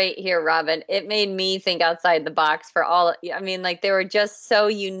really great here, Robin. It made me think outside the box for all. I mean, like they were just so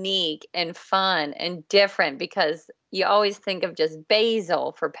unique and fun and different because you always think of just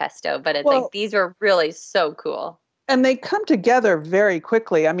basil for pesto, but it's like these were really so cool. And they come together very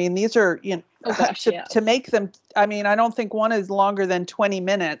quickly. I mean, these are, to make them, I mean, I don't think one is longer than 20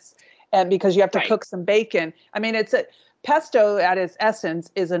 minutes and because you have to cook some bacon. I mean, pesto at its essence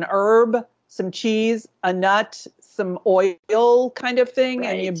is an herb, some cheese, a nut, some oil kind of thing,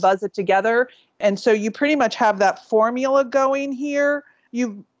 and you buzz it together. And so you pretty much have that formula going here.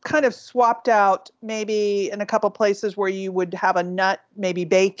 You've kind of swapped out maybe in a couple places where you would have a nut, maybe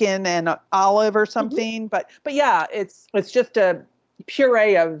bacon and olive or something. But yeah, it's just a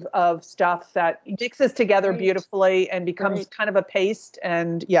puree of stuff that mixes together beautifully and becomes kind of a paste.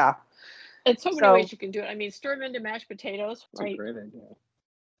 And yeah. And so many ways you can do it. I mean, stir them into mashed potatoes, right? Great idea.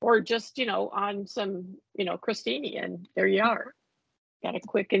 Or just, on some, crostini, and there you are. Got a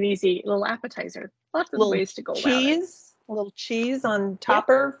quick and easy little appetizer. Lots of ways to go about it. A little cheese on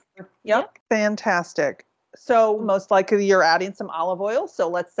topper. Yep. Fantastic. So most likely you're adding some olive oil. So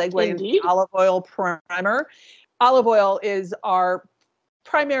let's segue into olive oil primer. Olive oil is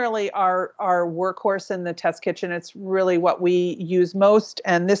primarily our workhorse in the test kitchen. It's really what we use most.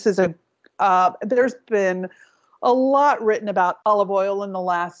 And this is there's been a lot written about olive oil in the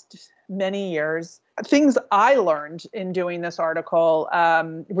last many years. Things I learned in doing this article,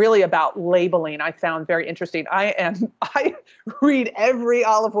 really about labeling, I found very interesting. I read every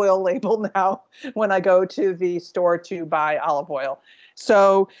olive oil label now when I go to the store to buy olive oil.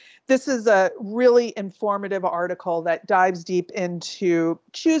 So this is a really informative article that dives deep into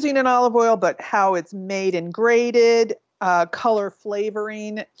choosing an olive oil, but how it's made and graded, color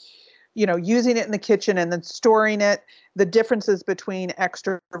flavoring, using it in the kitchen and then storing it, the differences between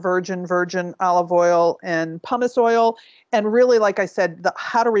extra virgin olive oil and pumice oil, and really, like I said,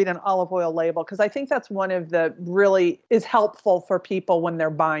 how to read an olive oil label, because I think that's one of the really is helpful for people when they're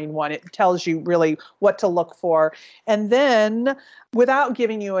buying one. It tells you really what to look for. And then without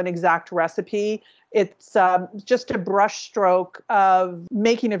giving you an exact recipe, it's just a brush stroke of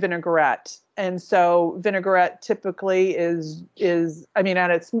making a vinaigrette. And so vinaigrette typically is I mean, at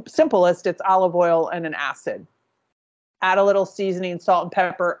its simplest, it's olive oil and an acid. Add a little seasoning, salt and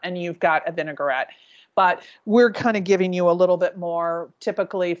pepper, and you've got a vinaigrette. But we're kind of giving you a little bit more.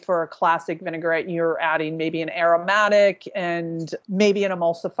 Typically for a classic vinaigrette, you're adding maybe an aromatic and maybe an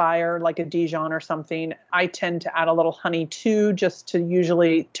emulsifier like a Dijon or something. I tend to add a little honey too, just to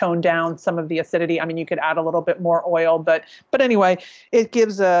usually tone down some of the acidity. I mean, you could add a little bit more oil, but anyway, it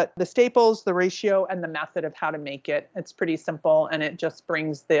gives the staples, the ratio, and the method of how to make it. It's pretty simple, and it just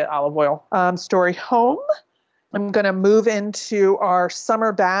brings the olive oil story home. I'm going to move into our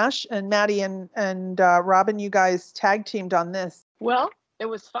summer bash, and Maddie and Robin, you guys tag teamed on this. Well, it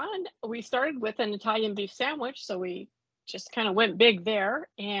was fun. We started with an Italian beef sandwich, so we just kind of went big there,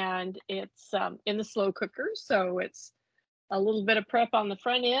 and it's in the slow cooker, so it's a little bit of prep on the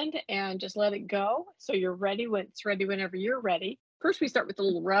front end and just let it go. So you're ready when it's ready whenever you're ready. First, we start with a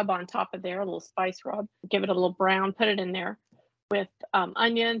little rub on top of there, a little spice rub. Give it a little brown, put it in there with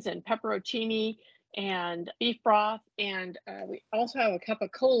onions and pepperoncini and beef broth, and we also have a cup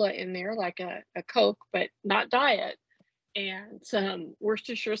of cola in there, like a Coke, but not diet, and some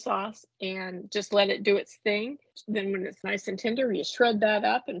Worcestershire sauce, and just let it do its thing. Then when it's nice and tender, you shred that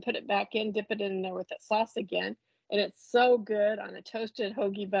up and put it back in, dip it in there with that sauce again, and it's so good on a toasted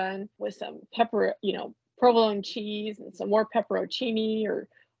hoagie bun with some pepper, provolone cheese and some more pepperoncini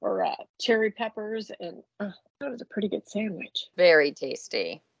or cherry peppers, and that was a pretty good sandwich. Very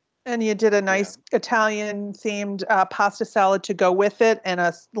tasty. And you did a nice Italian themed pasta salad to go with it, and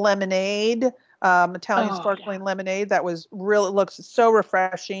a lemonade, Italian sparkling lemonade that was really looks so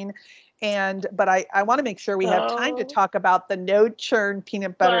refreshing. But I want to make sure we have time to talk about the no churn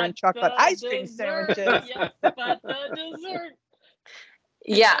peanut butter and chocolate ice cream sandwiches. Yes, but the dessert.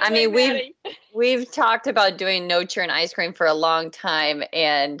 Yeah, I mean, we've talked about doing no churn ice cream for a long time,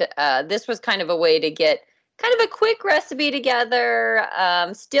 and this was kind of a way to get kind of a quick recipe together,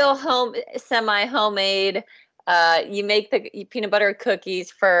 still semi homemade. You make the peanut butter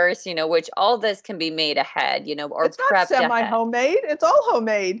cookies first, which all this can be made ahead, or it's prepped not semi homemade. It's all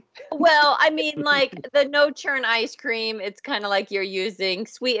homemade. Well, I mean, like the no churn ice cream, it's kind of like you're using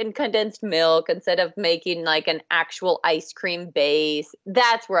sweetened condensed milk instead of making like an actual ice cream base.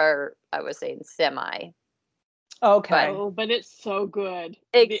 That's where I was saying semi. Okay. But it's so good.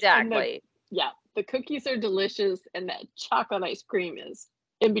 Exactly. The cookies are delicious, and that chocolate ice cream is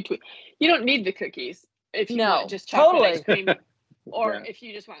in between. You don't need the cookies if you want just chocolate ice cream, or if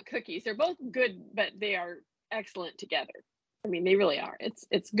you just want cookies. They're both good, but they are excellent together. I mean, they really are.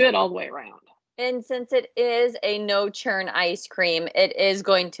 It's good all the way around. And since it is a no churn ice cream, it is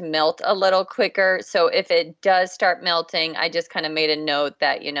going to melt a little quicker. So if it does start melting, I just kind of made a note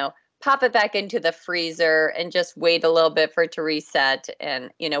that, pop it back into the freezer and just wait a little bit for it to reset,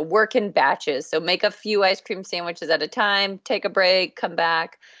 and, work in batches. So make a few ice cream sandwiches at a time, take a break, come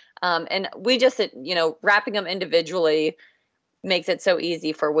back. And we just, wrapping them individually makes it so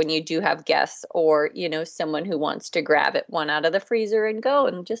easy for when you do have guests or, someone who wants to grab one out of the freezer and go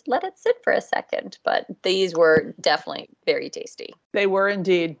and just let it sit for a second. But these were definitely very tasty. They were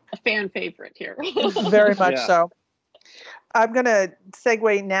indeed. A fan favorite here. Very much so. I'm going to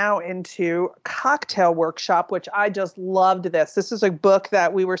segue now into Cocktail Workshop, which I just loved this. This is a book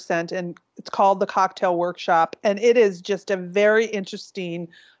that we were sent, and it's called The Cocktail Workshop. And it is just a very interesting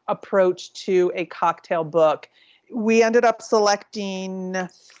approach to a cocktail book. We ended up selecting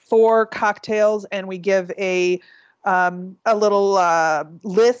 4 cocktails, and we give a little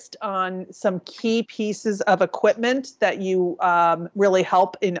list on some key pieces of equipment that you really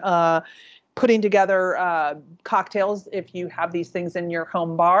help in putting together cocktails if you have these things in your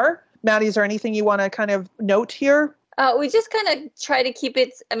home bar. Maddie, is there anything you want to kind of note here? We just kind of try to keep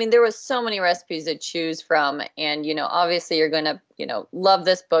it. I mean, there was so many recipes to choose from, and obviously you're going to love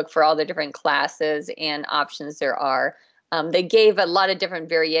this book for all the different classes and options there are. They gave a lot of different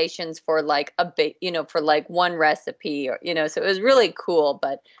variations for like for like one recipe, or so it was really cool.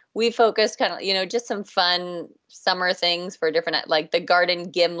 But we focused kind of just some fun summer things for different, like the garden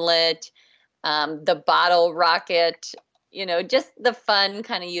gimlet, the bottle rocket, just the fun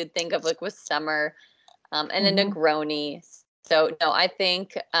kind of you'd think of like with summer, and a Negroni. So no, I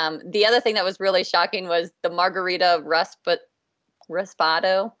think the other thing that was really shocking was the margarita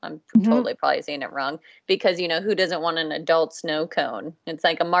Raspato. I'm totally probably saying it wrong, because who doesn't want an adult snow cone? It's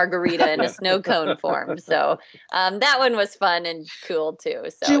like a margarita in a snow cone form. So that one was fun and cool too.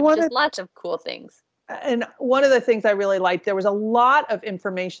 So just lots of cool things. And one of the things I really liked, there was a lot of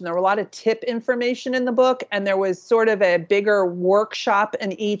information. There were a lot of tip information in the book, and there was sort of a bigger workshop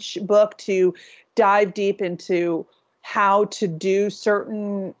in each book to dive deep into how to do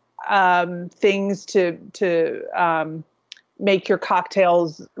certain things to make your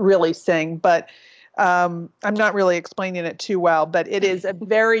cocktails really sing. But I'm not really explaining it too well, but it is a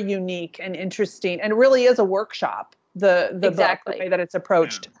very unique and interesting, and it really is a workshop, the Exactly. book, the way that it's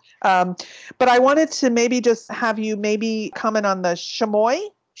approached. But I wanted to maybe just have you maybe comment on the chamoy.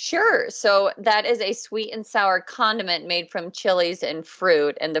 Sure. So that is a sweet and sour condiment made from chilies and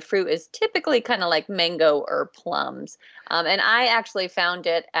fruit. And the fruit is typically kind of like mango or plums. And I actually found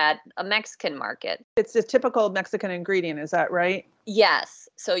it at a Mexican market. It's a typical Mexican ingredient. Is that right? Yes.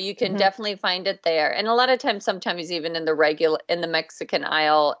 So you can definitely find it there. And a lot of times, sometimes even in the Mexican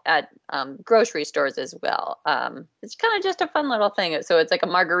aisle at grocery stores as well. It's kind of just a fun little thing. So it's like a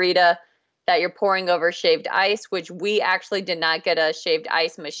margarita that you're pouring over shaved ice, which we actually did not get a shaved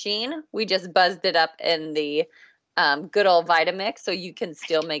ice machine. We just buzzed it up in the good old Vitamix. So you can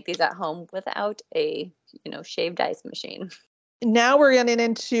still make these at home without a, shaved ice machine. Now we're getting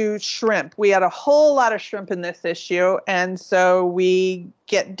into shrimp. We had a whole lot of shrimp in this issue. And so we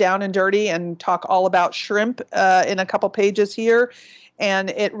get down and dirty and talk all about shrimp in a couple pages here. And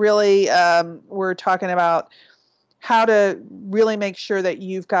it really, we're talking about how to really make sure that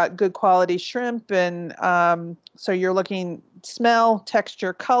you've got good quality shrimp. And so you're looking smell,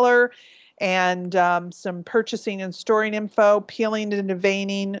 texture, color, and some purchasing and storing info, peeling and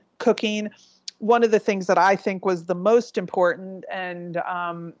deveining, cooking. one of the things that I think was the most important and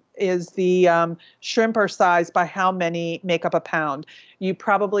is the shrimp are sized by how many make up a pound. You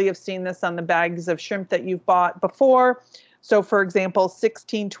probably have seen this on the bags of shrimp that you've bought before. So for example,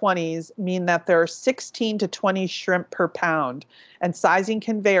 1620s mean that there are 16 to 20 shrimp per pound, and sizing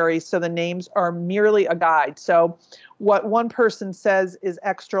can vary, so the names are merely a guide. So what one person says is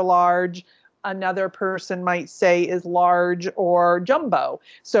extra large, another person might say is large or jumbo.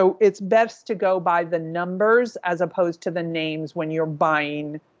 So it's best to go by the numbers as opposed to the names when you're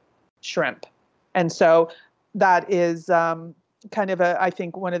buying shrimp. And so that is kind of I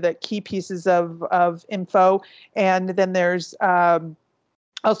think one of the key pieces of info. And then there's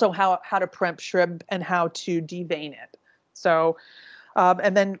also how to prep shrimp and how to devein it. So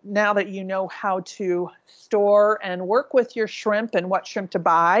and then now that you know how to store and work with your shrimp and what shrimp to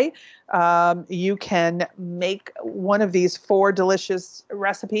buy, you can make one of these 4 delicious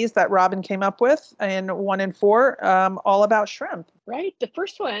recipes that Robin came up with in 1 and 4, all about shrimp. Right. The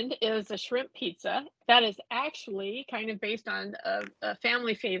first one is a shrimp pizza. That is actually kind of based on a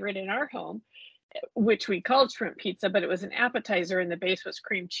family favorite in our home, which we called shrimp pizza, but it was an appetizer and the base was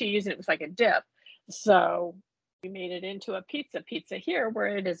cream cheese and it was like a dip. So we made it into a pizza here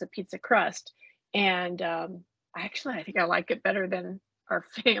where it is a pizza crust. And actually, I think I like it better than our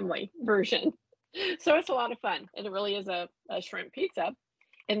family version. So it's a lot of fun. And it really is a shrimp pizza.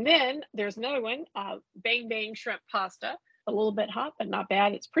 And then there's another one, Bang Bang shrimp pasta. A little bit hot, but not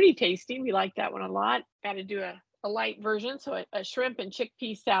bad. It's pretty tasty. We like that one a lot. Got to do a light version. So a shrimp and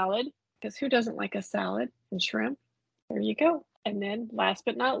chickpea salad, because who doesn't like a salad and shrimp? There you go. And then last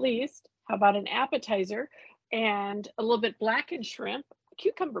but not least, how about an appetizer and a little bit blackened shrimp,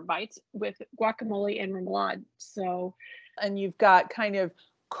 cucumber bites with guacamole and remoulade. So, and you've got kind of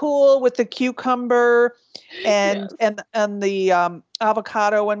cool with the cucumber and yes. and the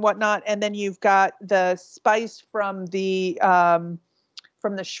avocado and whatnot, and then you've got the spice from the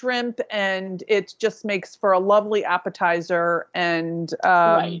shrimp, and it just makes for a lovely appetizer. And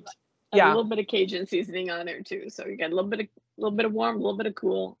Right. yeah, a little bit of Cajun seasoning on there too. So you got a little bit of warm, a little bit of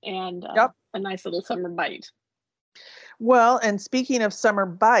cool, and yep. a nice little summer bite. Well, and speaking of summer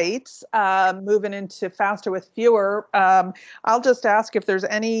bites, moving into faster with fewer, I'll just ask if there's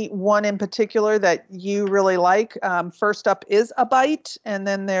any one in particular that you really like. First up is a bite, and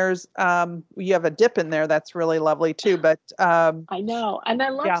then there's you have a dip in there that's really lovely too. But I know, and I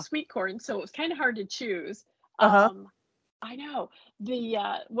love yeah. sweet corn, so it was kind of hard to choose. Uh-huh. I know the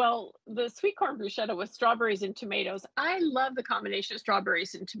sweet corn bruschetta with strawberries and tomatoes. I love the combination of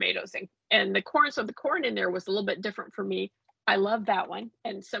strawberries and tomatoes and the corn. So the corn in there was a little bit different for me. I love that one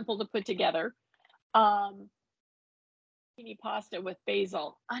and simple to put together. Pasta with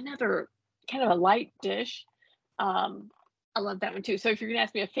basil, another kind of a light dish. I love that one too. So if you're gonna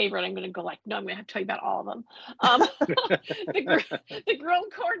ask me a favorite, I'm gonna go like, no, I'm gonna have to tell you about all of them. The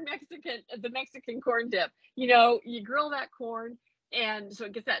grilled corn the Mexican corn dip. You know, you grill that corn, and so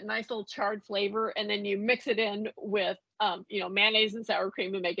it gets that nice little charred flavor, and then you mix it in with, mayonnaise and sour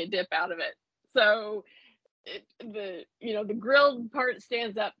cream and make a dip out of it. So the grilled part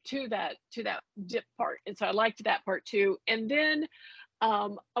stands up to that dip part, and so I liked that part too. And then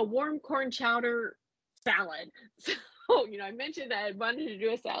a warm corn chowder salad. So I mentioned that I wanted to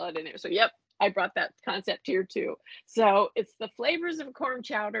do a salad in there, so yep, I brought that concept here too. So it's the flavors of corn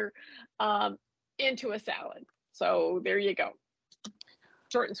chowder into a salad. So there you go,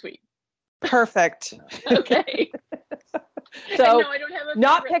 short and sweet. Perfect. Okay. So no, I don't have a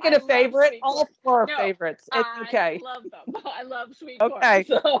not favorite. picking a favorite, all 4 No, favorites. It's okay. I love them. I love sweet Okay.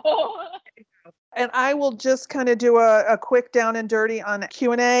 corn. So. And I will just kind of do a quick down and dirty on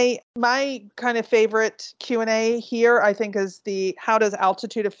Q&A. My kind of favorite Q&A here, I think, is the how does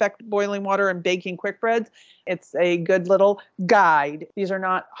altitude affect boiling water and baking quick breads? It's a good little guide. These are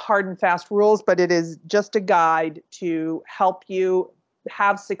not hard and fast rules, but it is just a guide to help you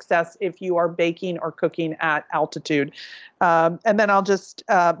have success if you are baking or cooking at altitude. And then I'll just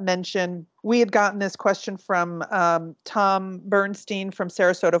mention, we had gotten this question from Tom Bernstein from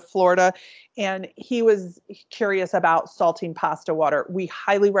Sarasota, Florida, and he was curious about salting pasta water. We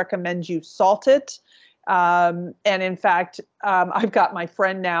highly recommend you salt it. And in fact, I've got my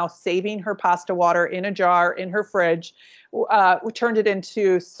friend now saving her pasta water in a jar in her fridge. We turned it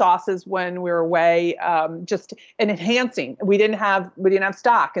into sauces when we were away, just and enhancing. We didn't have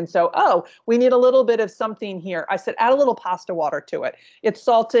stock, and so we need a little bit of something here. I said, add a little pasta water to it. It's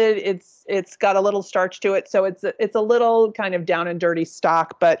salted. It's got a little starch to it, so it's a little kind of down and dirty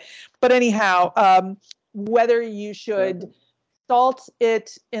stock. But anyhow, whether you should salt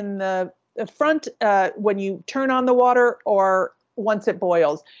it in the front when you turn on the water or once it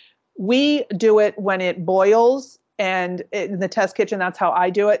boils. We do it when it boils, and in the test kitchen, that's how I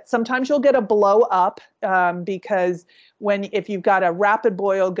do it. Sometimes you'll get a blow up because if you've got a rapid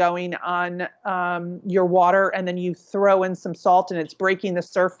boil going on your water, and then you throw in some salt and it's breaking the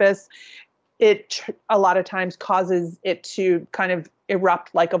surface, it a lot of times causes it to kind of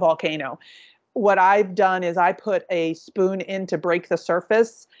erupt like a volcano. What I've done is I put a spoon in to break the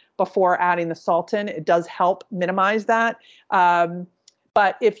surface before adding the salt in. It does help minimize that.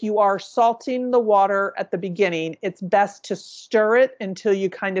 But if you are salting the water at the beginning, it's best to stir it until you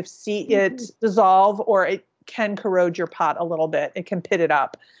kind of see it dissolve, or it can corrode your pot a little bit. It can pit it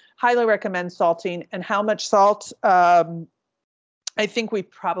up. Highly recommend salting. And how much salt? I think we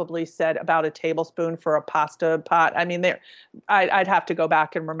probably said about a tablespoon for a pasta pot. I mean, I'd have to go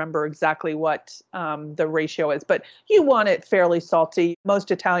back and remember exactly what the ratio is, but you want it fairly salty. Most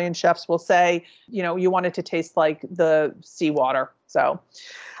Italian chefs will say, you want it to taste like the seawater. So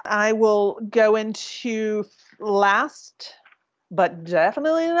I will go into last, but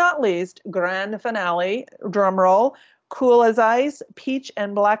definitely not least, grand finale, drum roll, cool as ice, peach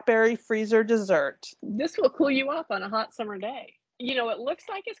and blackberry freezer dessert. This will cool you off on a hot summer day. It looks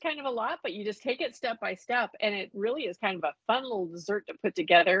like it's kind of a lot, but you just take it step by step, and it really is kind of a fun little dessert to put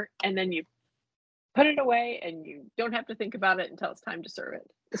together, and then you put it away and you don't have to think about it until it's time to serve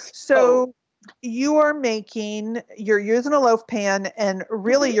it. So you're using a loaf pan, and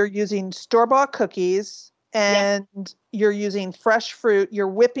really you're using store-bought cookies, and you're using fresh fruit. You're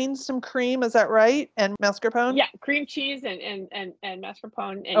whipping some cream, is that right? And mascarpone? Yeah, cream cheese and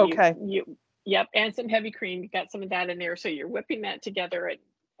mascarpone. And okay. Yep, and some heavy cream. You got some of that in there. So you're whipping that together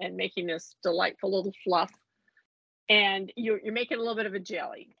and making this delightful little fluff. And you're making a little bit of a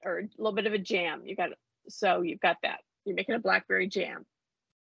jelly or a little bit of a jam. You've got that. You're making a blackberry jam.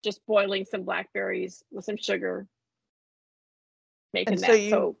 Just boiling some blackberries with some sugar. Making and that.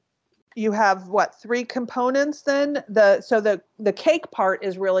 So you have what, 3 components then? The cake part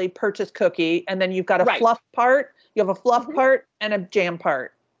is really purchased cookie, and then you've got a fluff part. You have a fluff part and a jam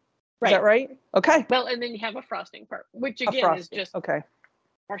part. Is that right? Okay. Well, and then you have a frosting part, which again is just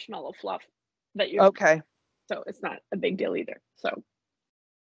marshmallow fluff that you. Okay. So it's not a big deal either. So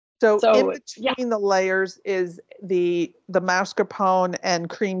in between the layers is the mascarpone and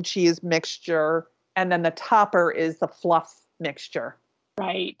cream cheese mixture, and then the topper is the fluff mixture.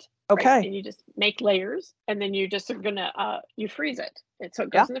 Right. Okay. Right. And you just make layers, and then you just are gonna you freeze it. So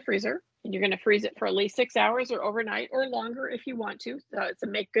it goes in the freezer. And you're going to freeze it for at least 6 hours or overnight or longer if you want to. So it's a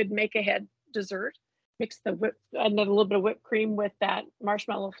make ahead dessert. Mix and a little bit of whipped cream with that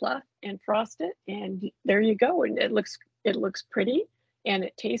marshmallow fluff and frost it. And there you go. And it looks pretty and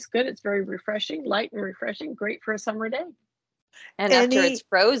it tastes good. It's very refreshing, light and refreshing. Great for a summer day. And after it's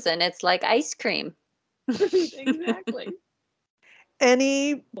frozen, it's like ice cream. Exactly.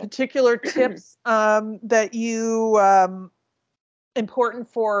 Any particular tips that you important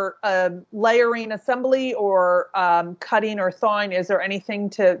for layering assembly or cutting or thawing? Is there anything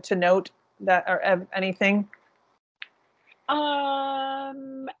to note that, or anything?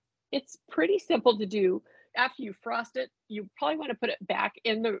 It's pretty simple to do. After you frost it, you probably want to put it back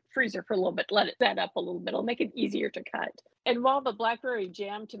in the freezer for a little bit, let it set up a little bit. It'll make it easier to cut. And while the blackberry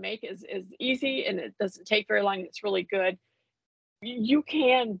jam to make is easy and it doesn't take very long, it's really good. You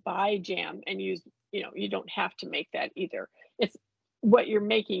can buy jam and use, you don't have to make that either. It's what you're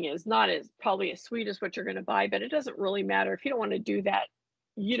making is not probably as sweet as what you're going to buy, but it doesn't really matter. If you don't want to do that,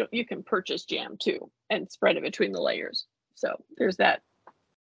 you can purchase jam too and spread it between the layers. So there's that.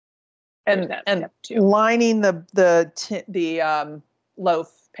 And lining the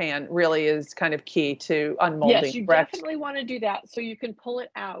loaf pan really is kind of key to unmolding. Yes, you definitely want to do that so you can pull it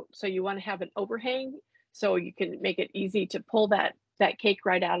out. So you want to have an overhang so you can make it easy to pull that cake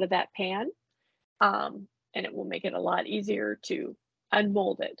right out of that pan. And it will make it a lot easier to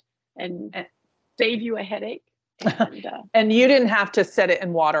unmold it and save you a headache. And, and you didn't have to set it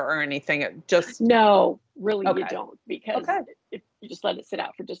in water or anything. It just no, really you don't, because if you just let it sit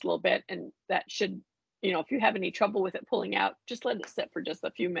out for just a little bit, and that should, if you have any trouble with it pulling out, just let it sit for just a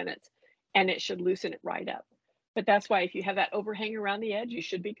few minutes and it should loosen it right up. But that's why if you have that overhang around the edge, you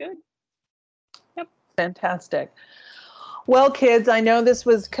should be good. Yep. Fantastic. Well, kids, I know this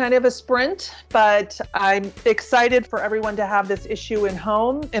was kind of a sprint, but I'm excited for everyone to have this issue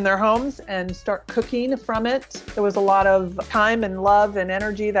in their homes and start cooking from it. There was a lot of time and love and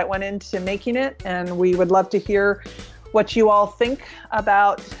energy that went into making it, and we would love to hear what you all think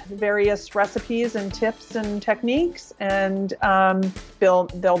about various recipes and tips and techniques. And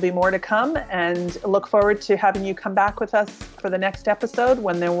there'll be more to come, and look forward to having you come back with us for the next episode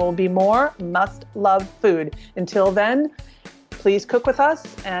when there will be more must love food. Until then, Please cook with us,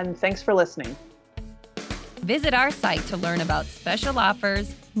 and thanks for listening. Visit our site to learn about special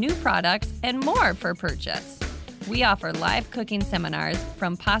offers, new products, and more for purchase. We offer live cooking seminars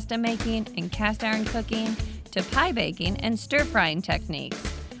from pasta making and cast iron cooking to pie baking and stir frying techniques.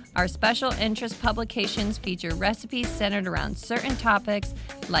 Our special interest publications feature recipes centered around certain topics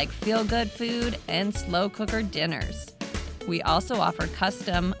like feel-good food and slow cooker dinners. We also offer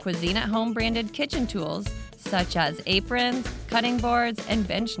custom Cuisine at Home branded kitchen tools such as aprons, cutting boards, and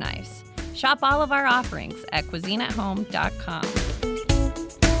bench knives. Shop all of our offerings at cuisineathome.com.